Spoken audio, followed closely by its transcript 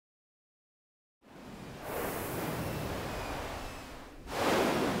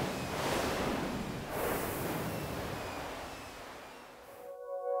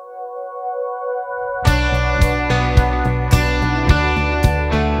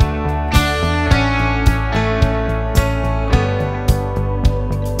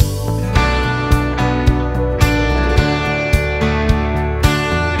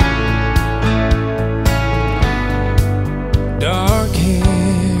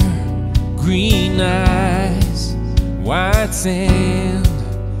nice white sand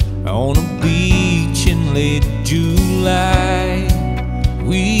on a beach in late July.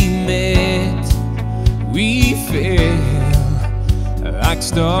 We met, we fell like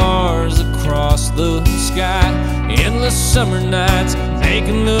stars across the sky. Endless summer nights,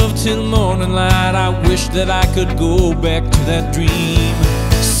 making love till morning light. I wish that I could go back to that dream.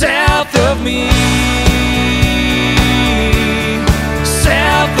 South of me,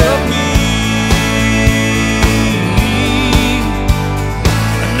 south of me,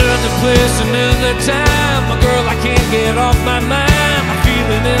 another place, another time. My girl, I can't get off my mind. A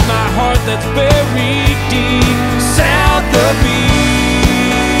feeling in my heart that's buried deep. South of me,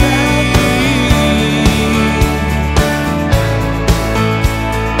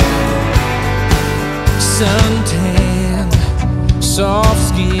 suntan, soft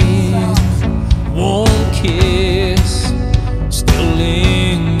skin, warm kiss still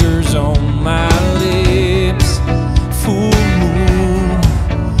lingers on my lips. Full moon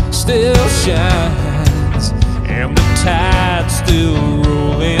still shines and the tide's still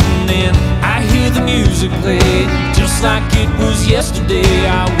rolling in. I hear the music play just like it was yesterday.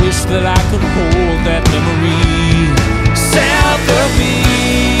 I wish that I could hold that memory. South of me,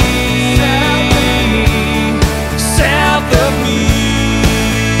 south of me,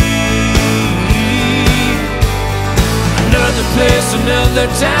 another place, another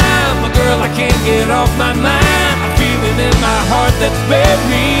time. My girl, I can't get off my mind. A feeling in my heart that's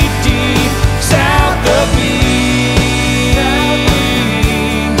buried deep. South of me,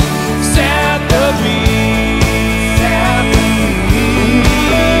 south of me, south of me.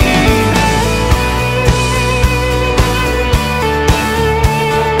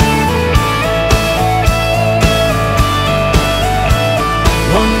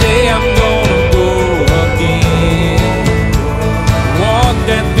 One day I'm gonna go again, walk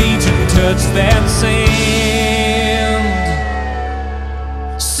that beach and touch that sand.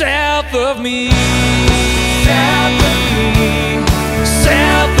 South of me, south of me,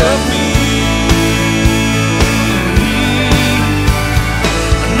 south of me,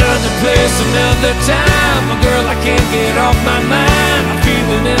 another place, another time. My girl, I can't get off my mind. A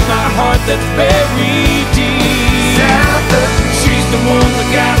feeling in my heart that's buried deep. South of me, she's the one that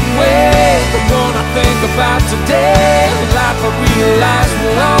got away, the one I think about today. The life I realize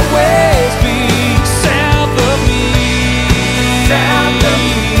will